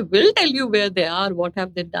they will tell you where they are, what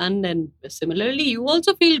have they done, and similarly, you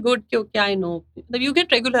also feel good. कि, okay, I know. You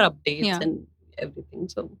get regular updates. Yeah. And everything.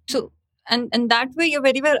 So and that way you're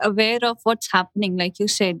very well aware of what's happening, like you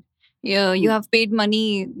said. You have paid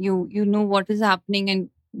money, you know what is happening, and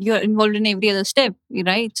you're involved in every other step,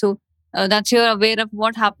 right? So that's, you're aware of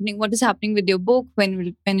what is happening with your book, when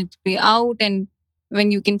it will be out, and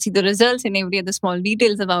when you can see the results and every other small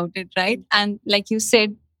details about it, right? And like you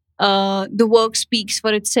said, the work speaks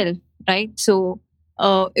for itself, right? So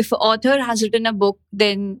if an author has written a book,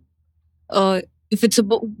 then if it's a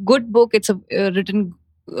good book, it's written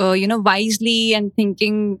wisely and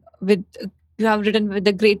thinking with you have written with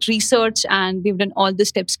the great research and you've done all the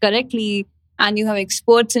steps correctly, and you have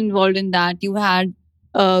experts involved in that. You had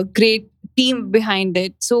a great team behind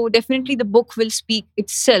it. So definitely the book will speak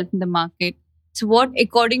itself in the market. So what,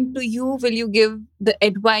 according to you, will you give the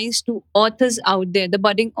advice to authors out there, the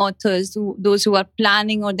budding authors, those who are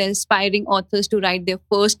planning or the aspiring authors to write their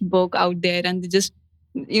first book out there, and they just,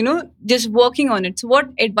 just working on it? So what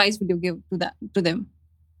advice will you give to them?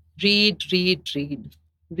 Read, read, read.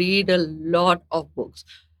 Read a lot of books.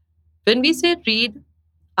 When we say read,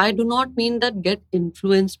 I do not mean that get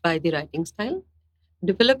influenced by the writing style.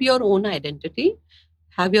 Develop your own identity,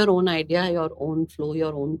 have your own idea, your own flow,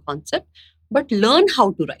 your own concept, but learn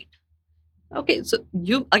how to write. Okay, so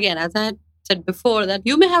you, again, as I had said before, that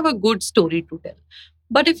you may have a good story to tell,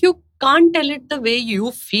 but if you can't tell it the way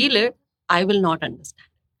you feel it, I will not understand.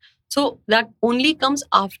 So that only comes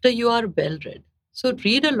after you are well read. So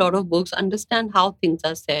read a lot of books, understand how things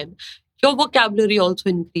are said. Your vocabulary also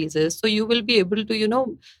increases. So you will be able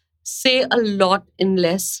to, say a lot in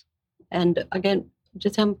less. And again,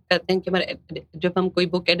 जैसे हम कहते हैं कि हमारे जब हम कोई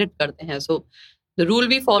book edit करते हैं, so the rule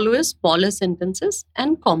we follow is smaller sentences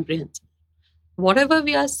and comprehensive. Whatever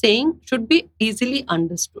we are saying should be easily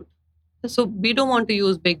understood. So we don't want to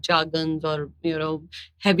use big jargons or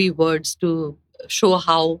heavy words to show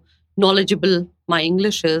how knowledgeable my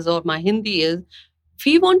English is or my Hindi is.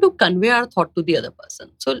 We want to convey our thought to the other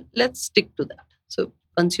person. So let's stick to that. So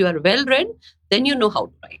once you are well read, then you know how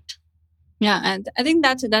to write. Yeah, and I think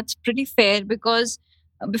that's pretty fair, because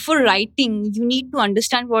before writing, you need to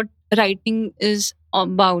understand what writing is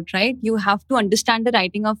about, right? You have to understand the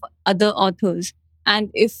writing of other authors. And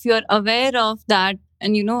if you're aware of that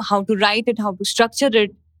and you know how to write it, how to structure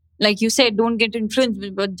it, like you said, don't get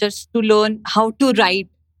influenced, but just to learn how to write.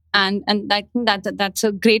 And I think that's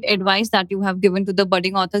a great advice that you have given to the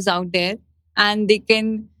budding authors out there. And they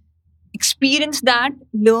can experience that,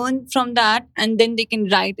 learn from that, and then they can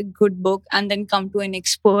write a good book and then come to an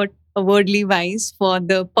expert, a worldly wise for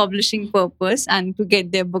the publishing purpose, and to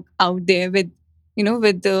get their book out there with,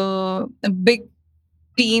 with a big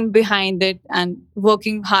team behind it and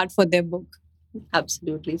working hard for their book.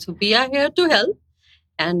 Absolutely. So we are here to help.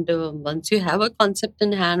 And once you have a concept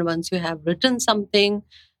in hand, once you have written something,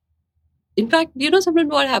 in fact, something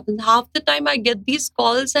what happens? Half the time I get these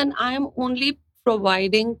calls and I am only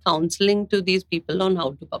providing counseling to these people on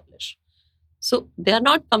how to publish. So they are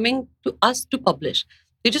not coming to us to publish.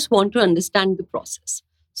 They just want to understand the process.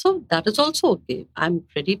 So that is also okay. I'm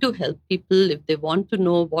ready to help people if they want to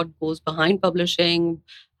know what goes behind publishing,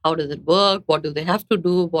 how does it work, what do they have to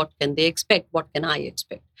do, what can they expect, what can I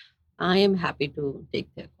expect. I am happy to take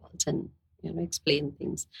their calls and explain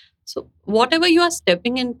things. So whatever you are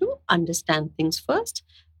stepping into, understand things first.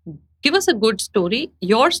 Give us a good story.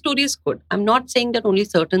 Your story is good. I'm not saying that only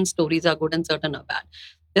certain stories are good and certain are bad.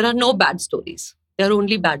 There are no bad stories. They are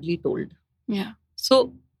only badly told. Yeah.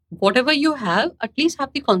 So whatever you have, at least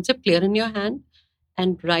have the concept clear in your hand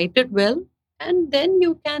and write it well. And then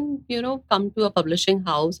you can, come to a publishing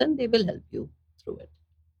house and they will help you through it.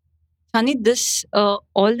 Sunny, this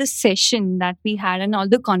all the session that we had and all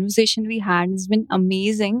the conversation we had has been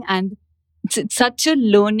amazing, and it's such a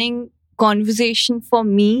learning conversation for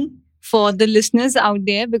me, for the listeners out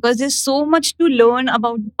there, because there's so much to learn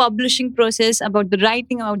about the publishing process, about the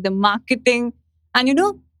writing, about the marketing, and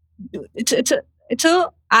it's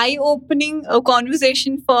a eye opening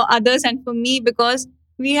conversation for others and for me, because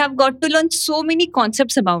we have got to learn so many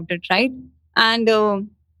concepts about it, right? And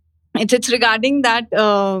it's regarding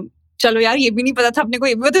that. चलो यार ये भी नहीं पता था अपने को,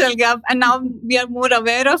 ये भी पता चल गया, and now we are more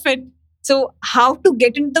aware of it. So how to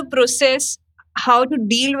get into the process, how to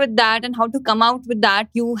deal with that, and how to come out with that,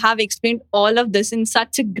 you have explained all of this in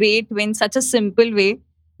such a great way, in such a simple way,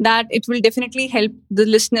 that it will definitely help the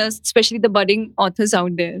listeners, especially the budding authors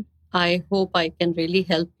out there. I hope I can really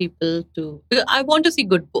help people to, because I want to see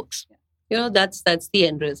good books. That's the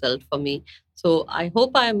end result for me. So I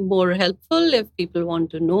hope I'm more helpful. If people want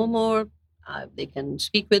to know more, they can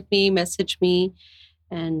speak with me, message me.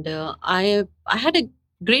 And I had a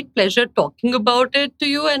great pleasure talking about it to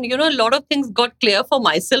you. And, a lot of things got clear for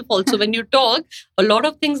myself also. When you talk, a lot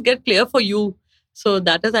of things get clear for you. So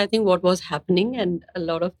that is, I think, what was happening. And a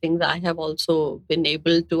lot of things I have also been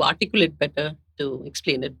able to articulate better to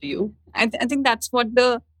explain it to you. I think that's what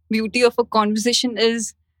the beauty of a conversation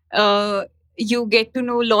is. You get to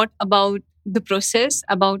know a lot about the process,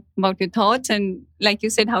 about your thoughts, and like you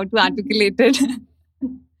said, how to articulate it.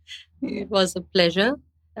 It was a pleasure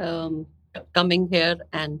coming here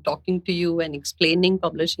and talking to you and explaining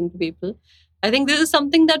publishing to people. I think this is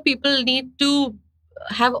something that people need to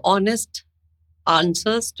have honest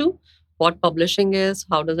answers to. what publishing is,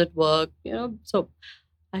 how does it work, so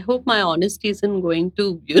I hope my honesty isn't going to,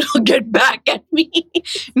 get back at me.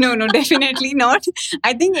 No, definitely not.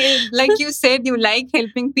 I think, like you said, you like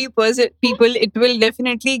helping people. It will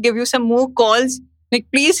definitely give you some more calls. Like,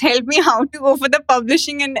 please help me how to go for the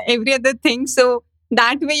publishing and every other thing. So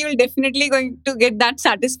that way, you'll definitely going to get that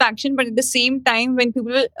satisfaction. But at the same time, when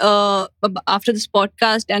people, after this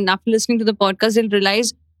podcast and after listening to the podcast, they'll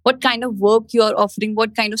realize what kind of work you are offering,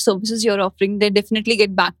 what kind of services you're offering. They definitely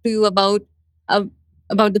get back to you uh,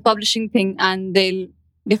 about the publishing thing, and they'll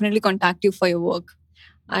definitely contact you for your work.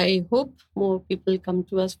 I hope more people come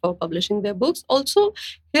to us for publishing their books. Also,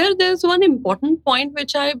 here there's one important point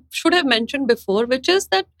which I should have mentioned before, which is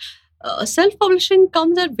that self-publishing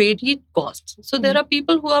comes at varied costs. So there are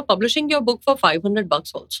people who are publishing your book for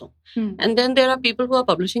 $500 also, and then there are people who are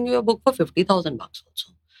publishing your book for $50,000 also.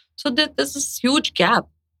 So there's this huge gap.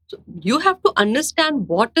 So you have to understand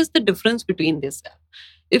what is the difference between this gap.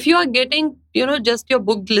 If you are getting, just your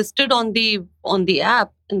book listed on the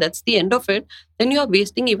app, and that's the end of it, then you are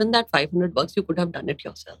wasting even that $500. You could have done it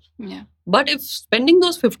yourself. Yeah. But if spending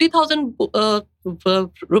those 50,000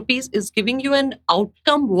 rupees is giving you an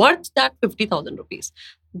outcome worth that 50,000 rupees,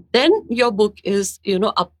 then your book is,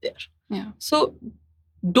 up there. Yeah. So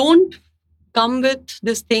don't come with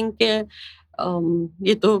this thing के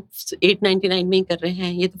ये तो 899 में ही कर रहे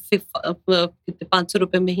हैं, ये तो 500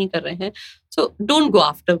 रुपए में ही कर रहे हैं. So don't go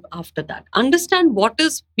after that. Understand what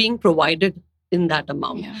is being provided in that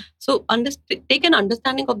amount. Yeah. So take an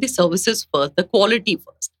understanding of the services first, the quality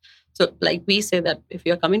first. So like we say that if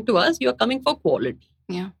you're coming to us, you're coming for quality.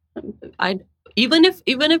 Yeah. Even if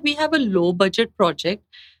we have a low budget project,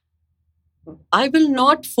 I will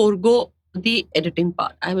not forego the editing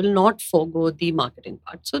part. I will not forego the marketing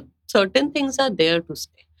part. So certain things are there to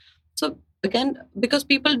stay. So again, because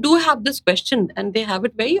people do have this question, and they have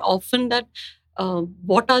it very often, that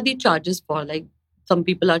what are the charges for? Like, some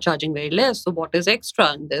people are charging very less. So what is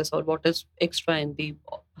extra in this, or what is extra in the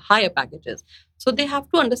higher packages? So they have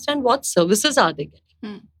to understand what services are they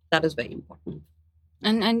getting. That is very important.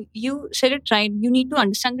 And you said it right. You need to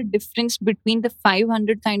understand the difference between the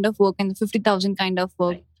 500 kind of work and the 50,000 kind of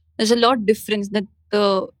work. Right. There's a lot difference. That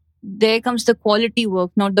there comes the quality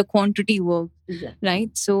work, not the quantity work. Exactly.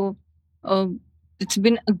 Right. So it's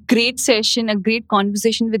been a great session, a great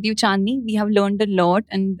conversation with you, Chandni. We have learned a lot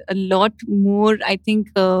and a lot more. I think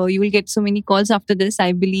you will get so many calls after this,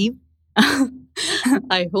 I believe.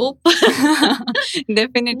 I hope.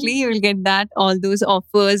 Definitely, you will get that, all those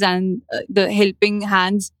offers and the helping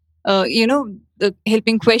hands, the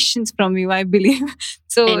helping questions from you, I believe.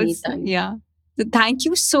 So, Anytime. yeah. So thank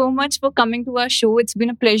you so much for coming to our show. It's been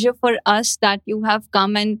a pleasure for us that you have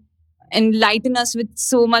come and enlighten us with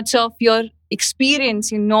so much of your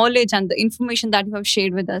experience, your knowledge, and the information that you have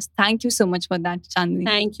shared with us. Thank you so much for that, Chandni.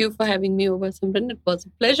 Thank you for having me over, Simran. It was a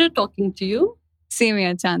pleasure talking to you. Same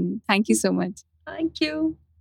here, Chandni. Thank you so much. Thank you.